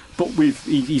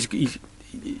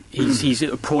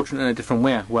approaching it in a different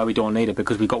way where we don't need it,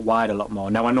 because we got wide a lot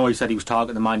more. Now I know he said he was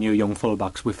targeting the Man U young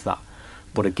fullbacks with that,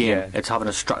 but again, it's having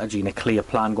a strategy and a clear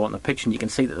plan going on the pitch, and you can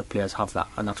see that the players have that,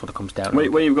 and that's what it comes down to.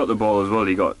 When you've got the ball as well,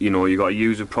 you got to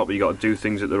use it properly. You got to do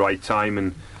things at the right time,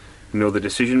 and the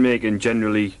decision making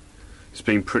generally has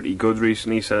been pretty good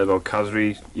recently. He said about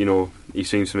Khazri, he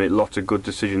seems to make lots of good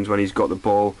decisions when he's got the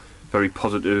ball. Very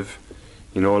positive.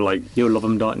 You love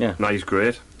him, don't you? No, he's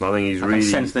great. I think he's really.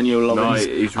 Sense then you love him.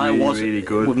 He's really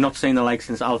good. We've not seen the like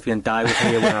since Alfie and Di was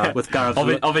here with Gareth.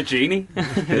 of a genie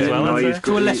as well.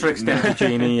 To a lesser extent, a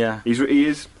genie. Yeah, he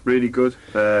is really good.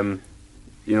 I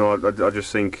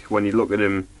just think when you look at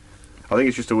him, I think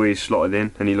it's just the way he's slotted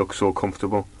in, and he looks so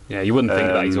comfortable. Yeah, you wouldn't think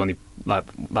that he's only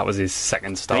that was his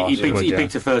second start. He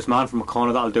beats the first man from a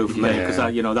corner. That'll do for me, because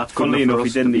that's good. Funnily enough, he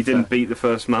didn't beat the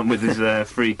first man with his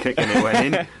free kick, and it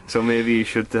went in. So maybe he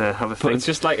should have a think. But it's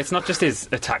just it's not just his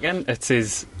attacking; it's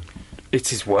his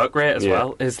work rate as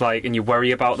well. It's and you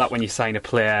worry about that when you sign a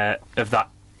player of that.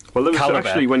 Well, there was calibre.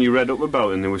 Actually, when you read up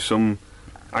about him, there was some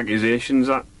accusations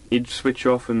that he'd switch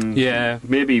off, and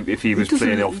maybe if he was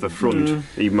playing off the front,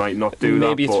 he might not do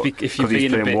maybe that. Maybe if you're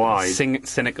being a bit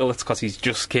cynical, it's because he's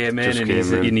just came in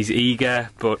and he's eager.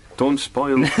 But don't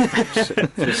spoil.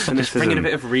 Just bringing a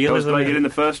bit of realism. It was like in the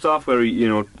first half where he,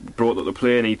 brought up the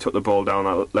play and he took the ball down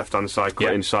that left-hand side,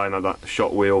 cut inside, and had that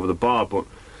shot way over the bar. But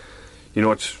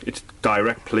it's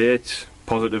direct play, it's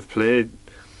positive play.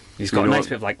 He's got a nice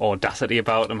bit of audacity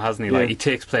about him, hasn't he? He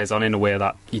takes players on in a way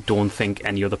that you don't think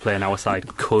any other player on our side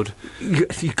could.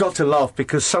 You've got to laugh,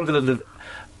 because Sunderland,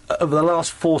 over the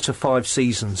last 4 to 5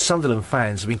 seasons, Sunderland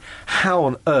fans, how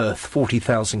on earth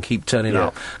 40,000 keep turning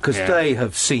up? Because they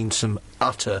have seen some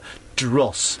utter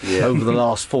dross over the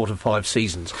last 4 to 5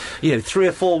 seasons. 3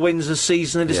 or 4 wins a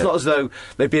season, and it's not as though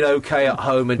they've been okay at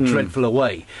home and dreadful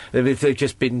away. They've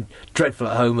just been dreadful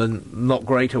at home and not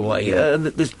great away. And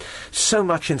there's so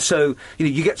much, and so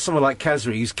you get someone like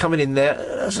Khazri who's coming in there.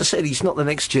 As I said, he's not the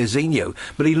next Jorginho,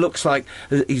 but he looks like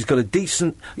he's got a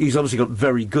decent. He's obviously got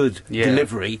very good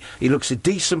delivery. He looks a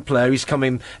decent player. He's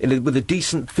coming with a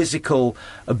decent physical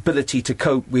ability to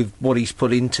cope with what he's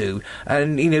put into,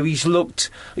 and he's looked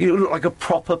like a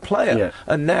proper player.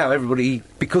 And now everybody,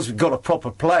 because we've got a proper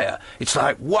player, it's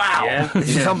like, wow,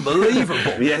 this is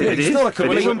unbelievable. It's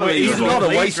not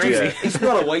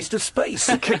a waste of space.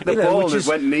 He kicked the ball and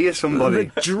went near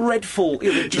somebody. Dreadful.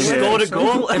 He scored a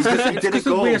goal. Because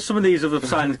the way some of these other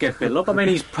signings get built up,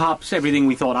 he's perhaps everything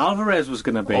we thought Alvarez was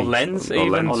going to be. Or Lens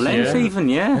even.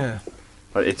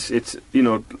 It's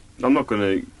I'm not going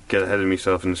to get ahead of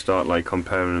myself and start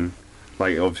comparing him.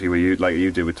 Obviously,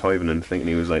 you did with Toivonen, thinking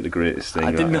he was the greatest thing.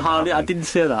 I didn't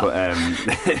say that. But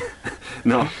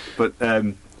no, but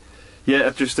I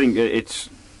just think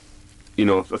it's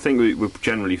I think we're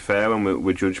generally fair when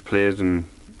we judge players, and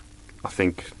I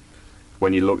think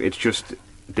when you look, it's just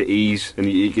the ease,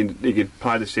 and you can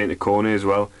apply the same to Cornet as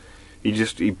well.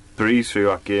 He breezed through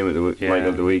that game at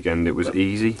the weekend. It was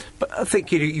easy. But I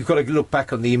think you've got to look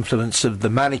back on the influence of the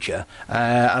manager,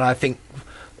 and I think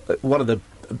one of the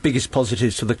biggest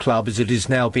positives for the club is it is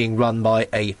now being run by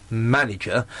a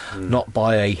manager, not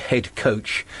by a head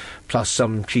coach, plus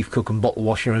some chief cook and bottle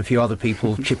washer and a few other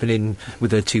people chipping in with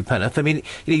their two penneth. I mean,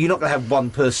 you're not going to have one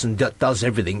person that does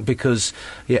everything, because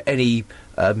any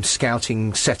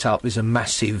scouting setup is a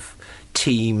massive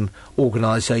team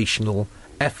organisational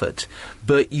effort,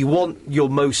 but you want your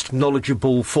most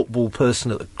knowledgeable football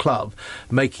person at the club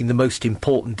making the most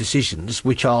important decisions,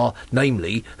 which are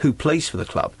namely who plays for the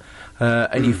club.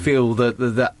 And you feel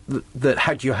that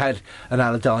had you had an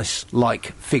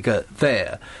Allardyce-like figure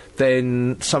there,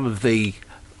 then some of the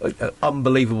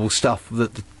unbelievable stuff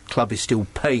that the club is still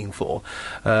paying for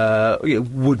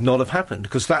would not have happened,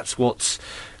 because that's what's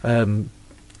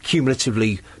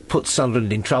cumulatively put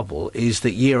Sunderland in trouble, is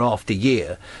that year after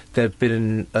year there have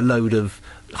been a load of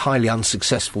highly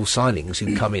unsuccessful signings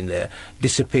who come in there,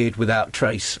 disappeared without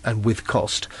trace and with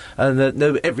cost, and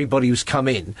everybody who's come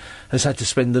in has had to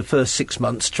spend the first 6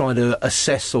 months trying to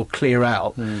assess or clear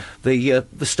out the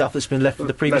stuff that's been left with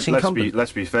the previous incumbent.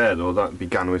 Let's be fair though, that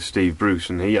began with Steve Bruce,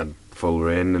 and he had full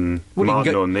reign, and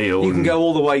Martin O'Neill. You can go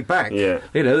all the way back. Yeah.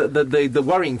 The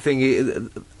worrying thing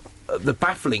the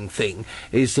baffling thing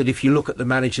is that if you look at the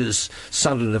managers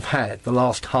Sunderland have had, the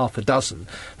last half a dozen,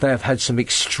 they have had some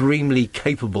extremely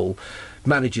capable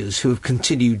managers who have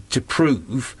continued to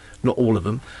prove, not all of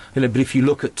them, but if you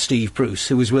look at Steve Bruce,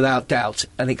 who was without doubt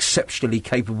an exceptionally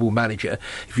capable manager,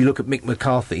 if you look at Mick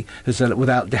McCarthy, who's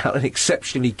without doubt an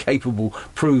exceptionally capable,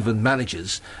 proven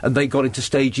managers, and they got into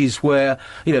stages where,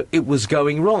 it was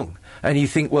going wrong. And you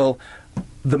think, well,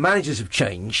 the managers have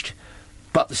changed,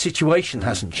 but the situation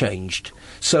hasn't changed.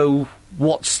 So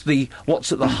what's at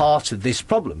the heart of this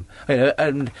problem?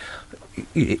 And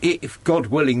if, God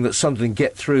willing, that Sunderland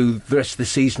get through the rest of the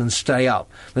season and stay up,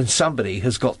 then somebody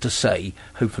has got to say,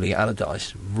 hopefully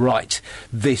Allardyce, right,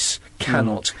 this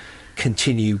cannot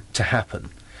continue to happen.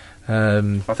 I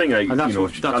think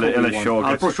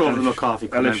I'll brush over the McCarthy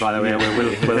comment, by the way.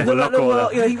 We'll look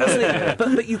over that.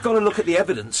 But you've got to look at the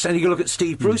evidence, and you've got to look at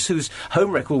Steve Bruce, whose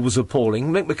home record was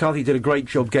appalling. Mick McCarthy did a great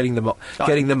job getting them up.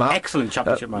 Excellent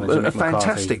championship manager.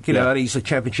 Fantastic, and he's a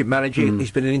championship manager.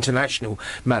 He's been an international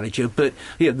manager, but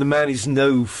the man is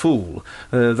no fool.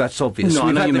 That's obvious. No,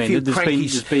 We've I know had you the few mean.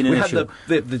 crankies. We had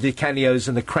the Di Canios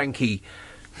and the cranky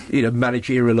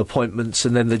managerial appointments,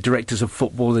 and then the directors of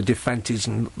football, the Defantis,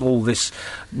 and all this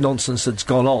nonsense that's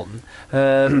gone on.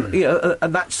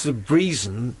 And that's the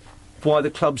reason why the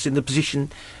club's in the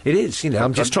position it is.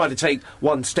 I'm just trying to take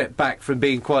one step back from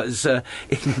being quite as...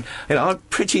 I'm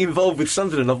pretty involved with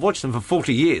Sunderland. I've watched them for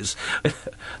 40 years.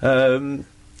 I'm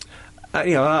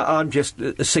just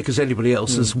as sick as anybody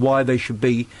else as why they should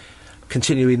be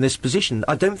continuing in this position.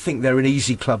 I don't think they're an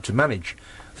easy club to manage.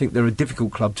 I think they're a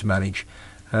difficult club to manage.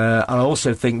 And I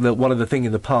also think that one of the things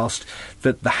in the past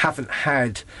that they haven't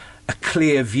had a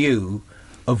clear view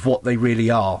of what they really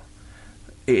are,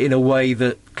 in a way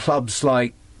that clubs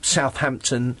like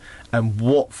Southampton and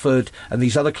Watford and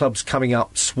these other clubs coming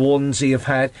up, Swansea, have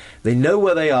had. They know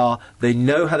where they are, they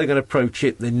know how they're going to approach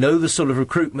it, they know the sort of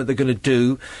recruitment they're going to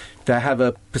do. They have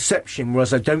a perception,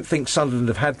 whereas I don't think Sunderland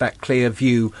have had that clear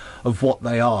view of what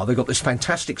they are. They've got this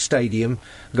fantastic stadium,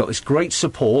 they've got this great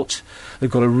support, they've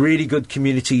got a really good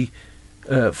community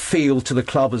feel to the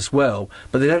club as well,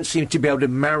 but they don't seem to be able to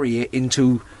marry it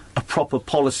into a proper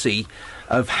policy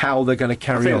of how they're going to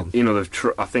carry on.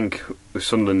 I think with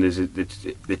Sunderland is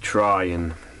they try,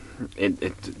 and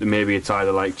maybe it's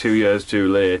either like 2 years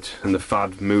too late and the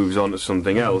fad moves on to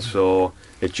something else, or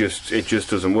it just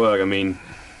doesn't work. I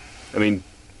mean,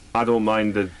 I don't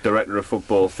mind the director of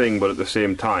football thing, but at the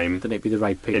same time, they need to be the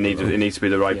right people. It needs to be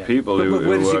the right people who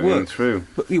are working through.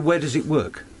 But where does it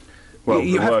work? Well,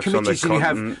 you have committees and you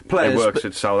have players. It works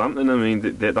at Southampton. I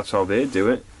mean, that's how they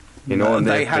do it. And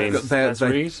they have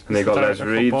got Les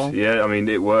Reed. Yeah, I mean,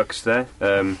 it works there.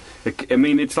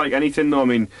 It's like anything, though. I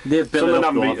mean,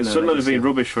 Sunderland have been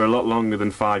rubbish for a lot longer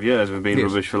than 5 years. We've been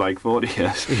rubbish for like 40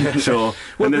 years. So,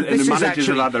 and the managers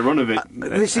have had the run of it.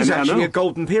 This is actually a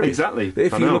golden period. Exactly.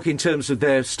 If you look in terms of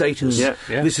their status,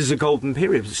 this is a golden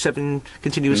period. 7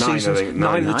 continuous seasons,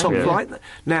 9 in the top flight.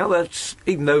 Now, that's,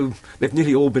 even though they've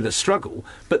nearly all been a struggle,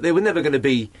 but they were never going to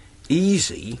be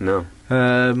easy. No.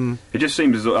 It just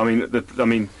seems as though,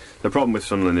 the problem with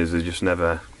Sunderland is they just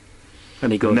never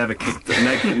any good. Never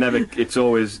it's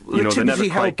always, they never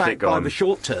quite held back kick on. by the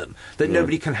short term, that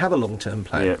nobody can have a long term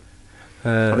plan. Yeah.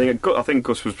 I think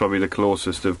Gus was probably the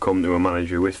closest of come to a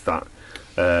manager with that,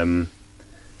 and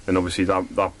obviously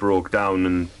that broke down,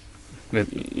 and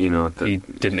he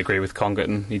didn't agree with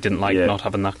Congerton. He didn't like not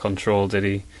having that control, did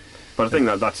he? But I think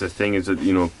that's the thing, is that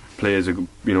players are,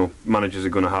 managers are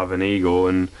going to have an ego,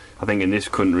 and I think in this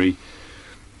country,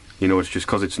 it's just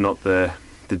because it's not the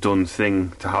done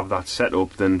thing to have that set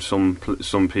up, then some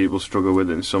people struggle with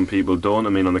it and some people don't. I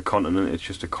mean, on the continent, it's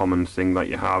just a common thing that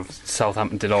you have.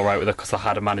 Southampton did all right with it because they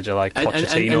had a manager like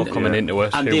Pochettino coming into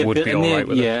it who would be all right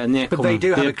with it. But they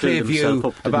do have a clear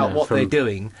view about what they're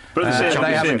doing. But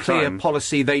they have a clear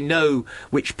policy. They know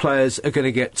which players are going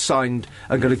to get signed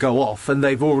and going to go off, and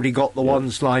they've already got the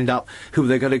ones lined up who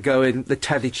they're going to go in. The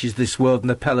Tadics this world and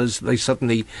the Pellas they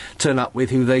suddenly turn up with,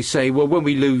 who they say, well, when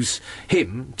we lose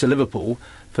him to Liverpool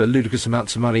for ludicrous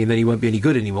amounts of money and then he won't be any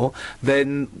good anymore,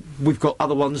 then we've got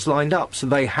other ones lined up. So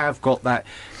they have got that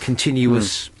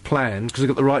continuous plan because they've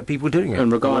got the right people doing it.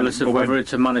 And regardless of whether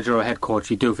it's a manager or a head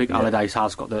coach, you do think Allardyce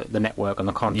has got the network and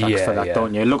the contacts for that,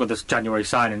 don't you? Look at this January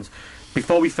signings.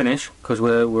 Before we finish, because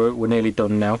we're nearly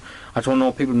done now, I just want to know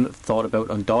what people thought about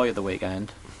Undoy at the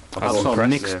weekend. I saw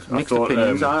mixed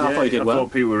opinions. I thought he did well. I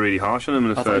thought people were really harsh on him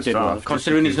in the first half. Well.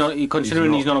 Considering he's not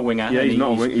a winger. Yeah, he's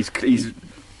not a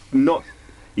winger.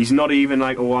 He's not even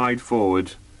like a wide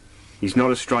forward. He's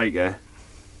not a striker.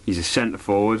 He's a centre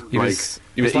forward. He was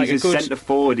he's like as centre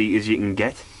forwardy as you can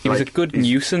get. He was a good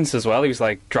nuisance as well. He was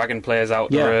like dragging players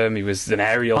out the room. He was an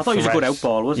aerial. I thought he was a good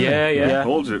outball, wasn't he? Yeah.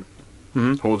 Holds it.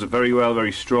 Holds it very well,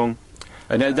 very strong.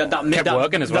 And kept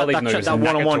working as well. That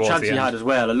one-on-one chance he had as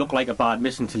well, it looked like a bad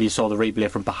miss until you saw the replay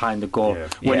from behind the goal.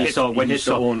 When you saw De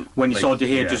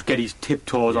Gea just get his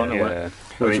tiptoes onto it.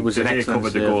 It was an excellent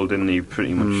covered the goal, didn't he?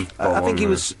 Pretty much. I think he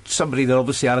was somebody that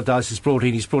obviously Allardyce has brought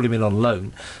in. He's brought him in on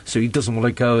loan, so he doesn't want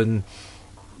to go and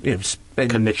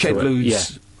spend shed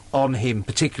loads on him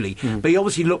particularly. But he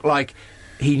obviously looked like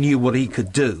he knew what he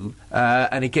could do,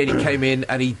 and again he came in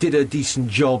and he did a decent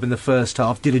job in the first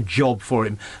half, did a job for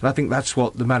him, and I think that's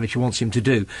what the manager wants him to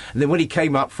do. And then when he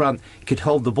came up front, he could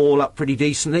hold the ball up pretty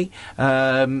decently.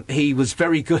 He was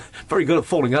very good at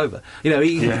falling over. He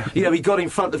got in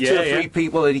front of two or three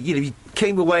people, and he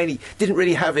came away and he didn't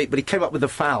really have it, but he came up with a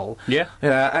foul.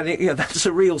 And that's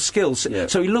a real skill.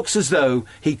 So he looks as though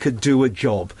he could do a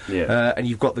job. And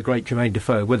you've got the great Jermaine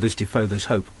Defoe. Where there's Defoe, there's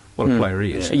hope. What a player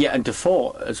he is. Yeah, and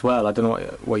Defoe as well, I don't know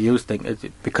what you think.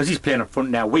 Because he's playing up front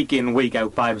now, week in, week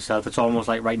out by himself, it's almost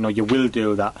like, right, no, you will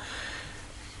do that.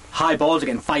 High balls are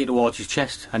getting fired towards his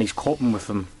chest, and he's coping with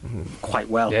them quite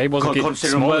well. Yeah, he wasn't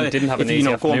didn't have an easy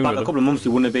afternoon. Going back a couple of months, he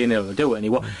wouldn't have been able to do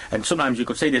it. And sometimes you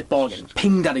could see this ball getting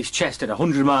pinged at his chest at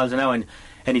 100 miles an hour,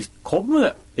 and he's coping with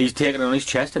it. He's taking it on his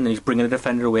chest, and then he's bringing the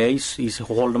defender away. He's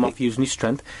holding him off using his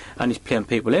strength, and he's playing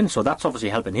people in. So that's obviously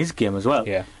helping his game as well.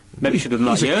 Yeah. Maybe he should have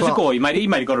done that years ago. He might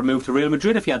have got removed to Real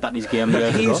Madrid if he had that in his game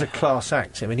years ago. He is a class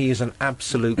act. I mean, he is an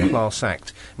absolute class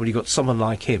act. When you've got someone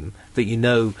like him that you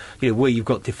know where you've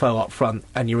got Defoe up front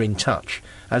and you're in touch,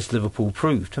 as Liverpool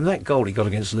proved. And that goal he got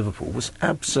against Liverpool was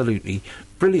absolutely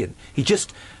brilliant. He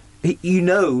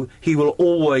will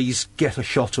always get a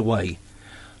shot away.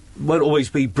 Won't always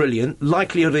be brilliant.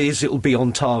 Likelihood is it'll be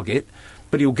on target.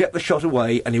 But he'll get the shot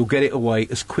away, and he'll get it away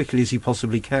as quickly as he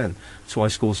possibly can. That's why he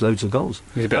scores loads of goals.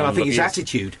 And I think his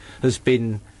attitude has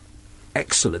been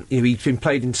excellent. He's been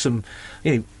played in some,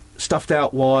 stuffed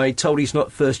out wide, told he's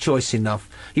not first choice enough.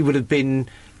 He would have been...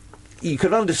 You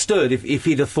could have understood if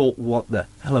he'd have thought, what the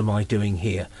hell am I doing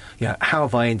here? How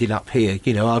have I ended up here?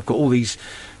 I've got all these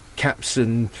caps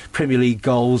and Premier League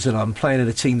goals, and I'm playing in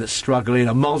a team that's struggling.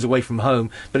 I'm miles away from home,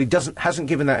 but he hasn't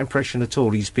given that impression at all.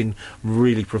 He's been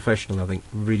really professional, I think,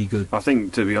 really good. I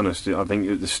think, to be honest, at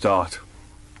the start,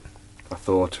 I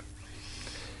thought,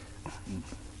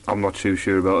 I'm not too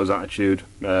sure about his attitude,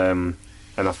 and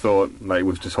I thought, like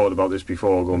we've just talked about this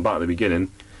before, going back to the beginning,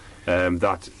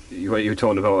 that you were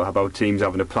talking about teams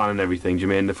having a plan and everything.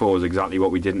 Jermaine Defoe is exactly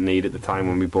what we didn't need at the time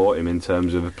when we bought him, in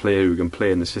terms of a player who can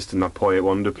play in the system that Poyet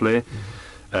wanted to play.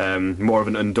 More of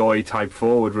an Undoy type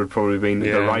forward would probably been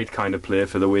the right kind of player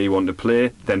for the way he wanted to play.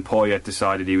 Then Poyet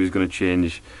decided he was going to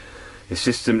change his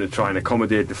system to try and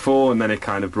accommodate Defoe, and then it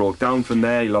kind of broke down from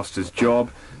there. He lost his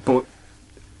job. But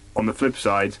on the flip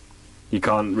side, you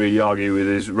can't really argue with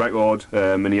his record,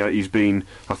 and he's been,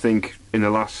 I think, in the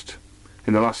last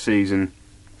season,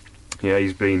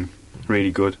 he's been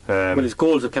really good. Well, his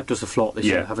goals have kept us afloat this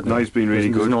year, haven't they? No, he's been really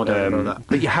good. No doubt about that.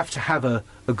 But you have to have a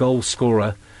goal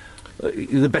scorer.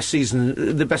 The best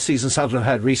season Sunderland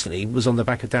had recently was on the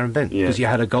back of Darren Bent, because you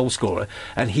had a goal scorer,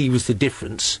 and he was the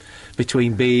difference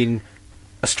between being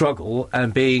a struggle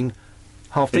and being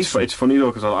half decent. It's funny though,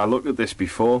 because I looked at this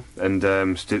before and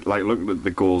looked at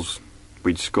the goals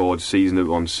we'd scored season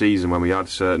upon season when we had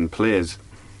certain players.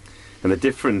 And the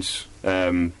difference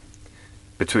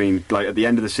between, like, at the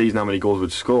end of the season how many goals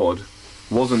we'd scored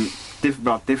wasn't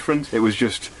that different. It was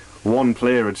just one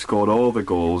player had scored all the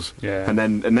goals, and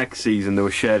then the next season they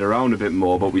were shared around a bit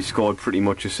more, but we scored pretty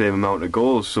much the same amount of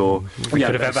goals. So we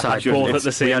could have ever had both at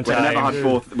the same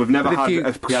time. We've never had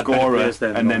a scorer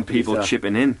and then people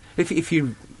chipping in. If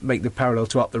you make the parallel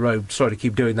to up the road, sorry to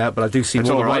keep doing that, but I do see it's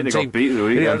more all right. than one They team. got beat the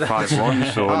weekend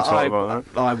 5-1. So talk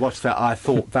about that. I watched that. I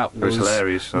thought that was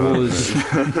hilarious. Was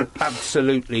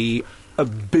absolutely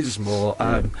abysmal.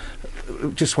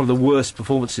 Just one of the worst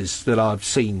performances that I've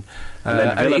seen. And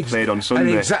then Villa played on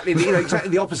Sunday. And exactly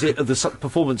the opposite of the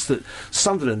performance that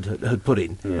Sunderland had put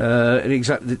in. And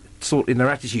exactly sort in their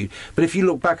attitude. But if you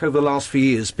look back over the last few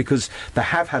years, because they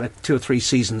have had 2 or 3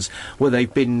 seasons where they've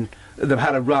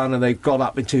had a run and they've gone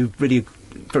up into really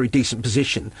very decent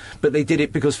position, but they did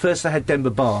it because first they had Demba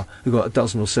Ba, who got a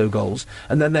dozen or so goals,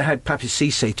 and then they had Papis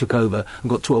Cisse took over and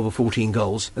got 12 or 14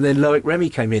 goals, and then Loic Remy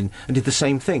came in and did the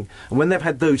same thing. And when they've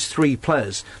had those 3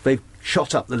 players, they've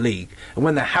shot up the league, and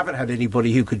when they haven't had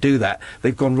anybody who could do that,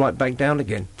 they've gone right back down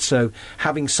again. So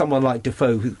having someone like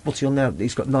Defoe, what's he on now?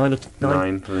 He's got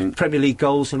 9 Premier League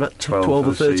goals and about 12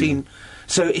 or 13. Season.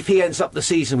 So if he ends up the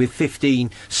season with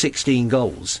 15, 16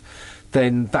 goals,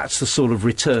 then that's the sort of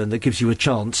return that gives you a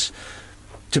chance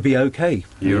to be okay.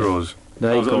 Euros.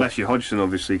 Unless you're Hodgson,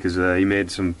 obviously, because he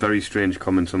made some very strange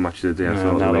comments on Match of the Day.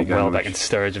 Now that Welbeck and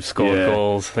Sturridge have scored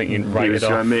goals, I think you can write it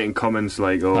off. Making comments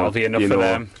like, "Oh, that'll be enough for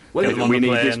them. We need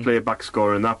this player back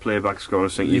scorer and that player back scorer." I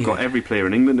think you've got every player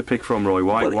in England to pick from, Roy.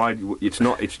 Why? You're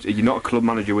not a club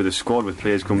manager with a squad with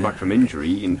players coming back from injury.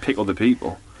 You can pick other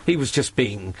people. He was just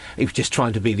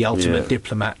trying to be the ultimate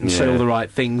diplomat and say all the right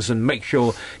things and make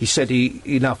sure he said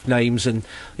enough names, and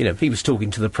he was talking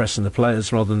to the press and the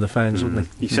players rather than the fans, wasn't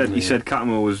he? He said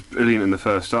Cattermole was brilliant in the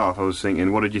first half. I was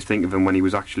thinking, what did you think of him when he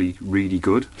was actually really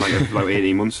good, like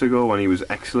 18 months ago when he was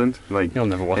excellent? Like, you'll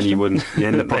never watch him. And you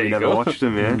wouldn't. Probably never watched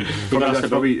him. Yeah,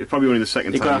 probably only the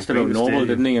second time. He got asked about Noble,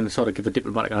 didn't he, and sort of give a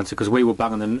diplomatic answer, because we were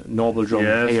banging the Noble drum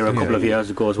here a couple of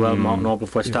years ago as well. Mark Noble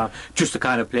for West Ham, just the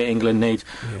kind of play England needs.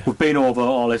 We've been over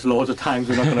all this loads of times.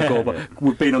 We're not going to go, but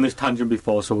we've been on this tangent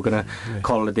before, so we're going to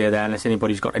call it a day there, unless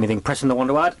anybody's got anything pressing they want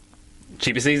to add.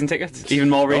 Cheaper season tickets, even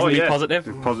more reason to be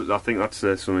positive. I think that's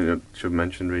something that should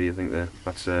mention. Really, I think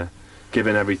that's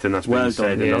given everything that's been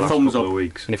said in the last couple of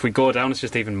weeks. And if we go down, it's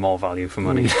just even more value for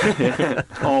money.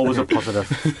 Always a positive.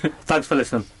 Thanks for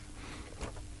listening.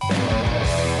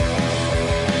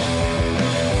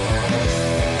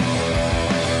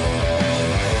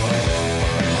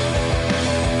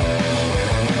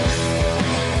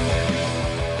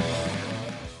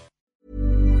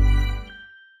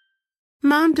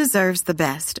 Mom deserves the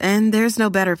best, and there's no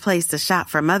better place to shop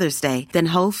for Mother's Day than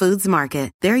Whole Foods Market.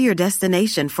 They're your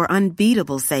destination for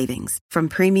unbeatable savings, from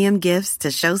premium gifts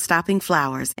to show-stopping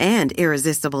flowers and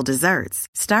irresistible desserts.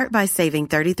 Start by saving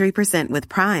 33% with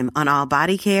Prime on all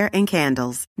body care and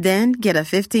candles. Then get a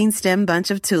 15-stem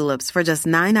bunch of tulips for just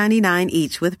 $9.99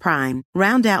 each with Prime.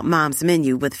 Round out Mom's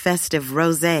menu with festive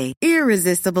rosé,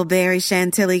 irresistible berry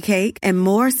chantilly cake, and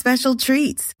more special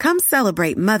treats. Come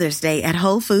celebrate Mother's Day at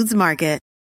Whole Foods Market.